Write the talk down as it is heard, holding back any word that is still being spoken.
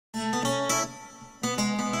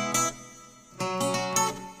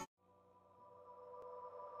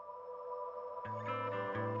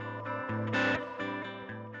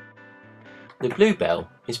The bluebell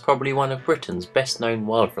is probably one of Britain's best known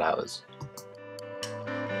wildflowers.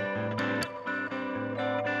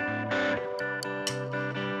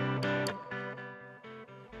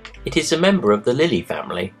 It is a member of the lily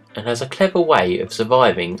family and has a clever way of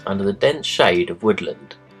surviving under the dense shade of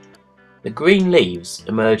woodland. The green leaves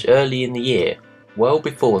emerge early in the year, well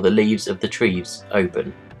before the leaves of the trees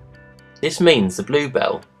open. This means the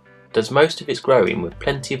bluebell does most of its growing with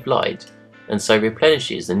plenty of light and so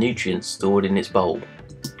replenishes the nutrients stored in its bulb.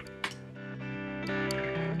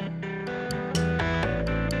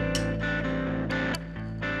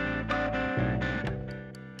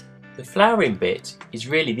 The flowering bit is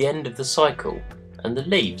really the end of the cycle, and the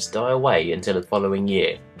leaves die away until the following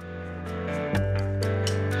year.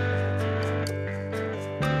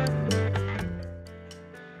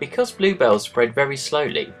 Because bluebells spread very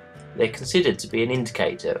slowly, they are considered to be an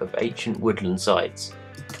indicator of ancient woodland sites.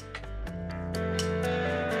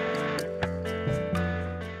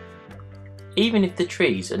 Even if the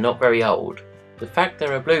trees are not very old, the fact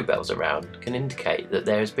there are bluebells around can indicate that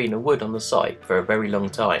there has been a wood on the site for a very long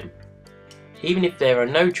time. Even if there are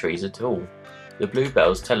no trees at all, the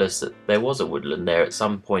bluebells tell us that there was a woodland there at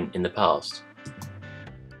some point in the past.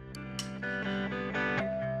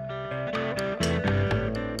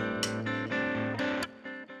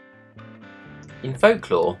 In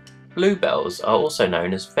folklore, bluebells are also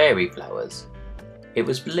known as fairy flowers. It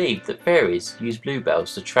was believed that fairies used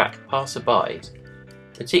bluebells to trap passersby,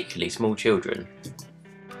 particularly small children.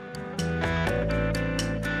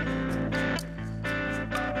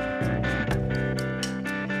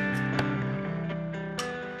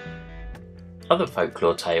 Other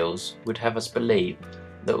folklore tales would have us believe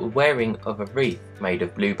that the wearing of a wreath made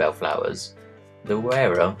of bluebell flowers, the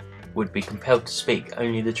wearer would be compelled to speak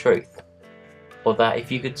only the truth, or that if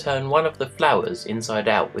you could turn one of the flowers inside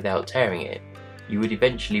out without tearing it, you would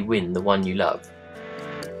eventually win the one you love.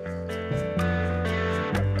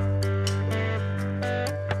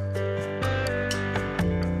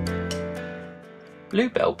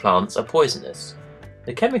 Bluebell plants are poisonous.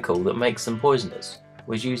 The chemical that makes them poisonous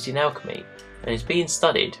was used in alchemy and is being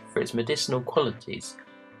studied for its medicinal qualities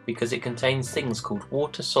because it contains things called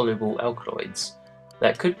water-soluble alkaloids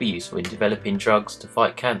that could be useful in developing drugs to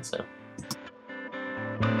fight cancer.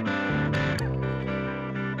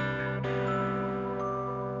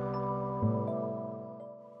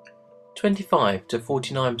 "25 to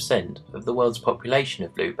 49% of the world's population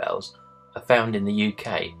of bluebells are found in the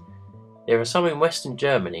UK. There are some in Western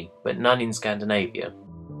Germany, but none in Scandinavia.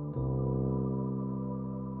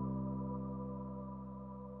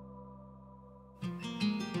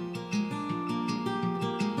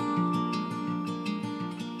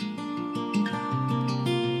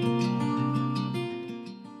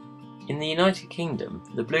 In the United Kingdom,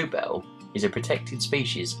 the bluebell is a protected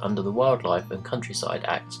species under the Wildlife and Countryside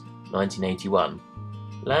Act 1981.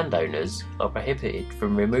 Landowners are prohibited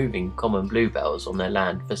from removing common bluebells on their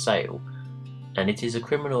land for sale, and it is a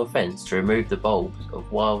criminal offence to remove the bulbs of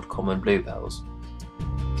wild common bluebells.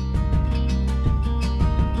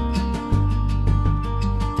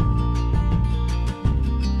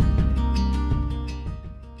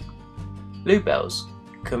 Bluebells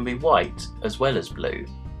can be white as well as blue.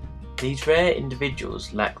 These rare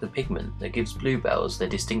individuals lack the pigment that gives bluebells their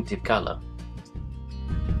distinctive colour.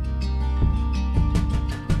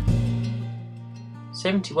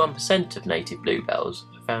 71% of native bluebells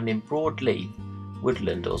are found in broadleaf,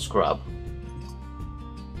 woodland or scrub.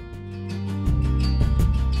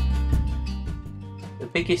 The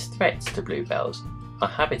biggest threats to bluebells are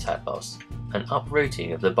habitat loss and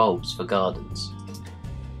uprooting of the bulbs for gardens.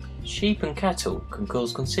 Sheep and cattle can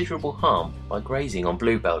cause considerable harm by grazing on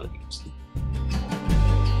bluebell leaves.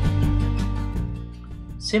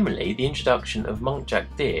 Similarly, the introduction of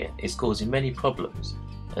muntjac deer is causing many problems,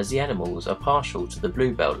 as the animals are partial to the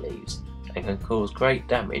bluebell leaves and can cause great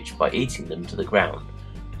damage by eating them to the ground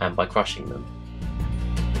and by crushing them.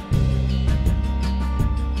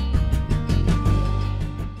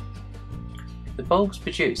 The bulbs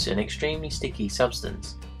produce an extremely sticky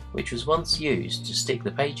substance which was once used to stick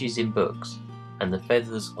the pages in books and the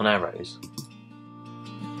feathers on arrows.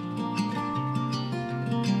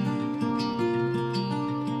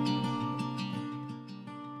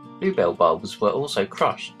 Bluebell bulbs were also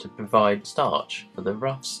crushed to provide starch for the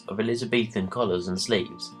ruffs of Elizabethan collars and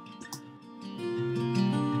sleeves.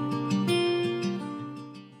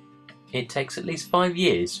 It takes at least 5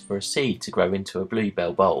 years for a seed to grow into a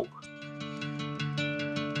bluebell bulb.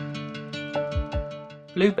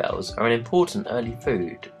 Bluebells are an important early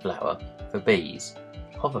food flower for bees,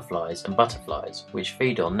 hoverflies and butterflies which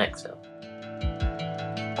feed on nectar.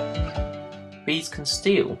 bees can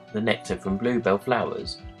steal the nectar from bluebell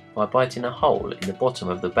flowers by biting a hole in the bottom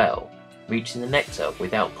of the bell, reaching the nectar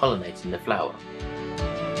without pollinating the flower.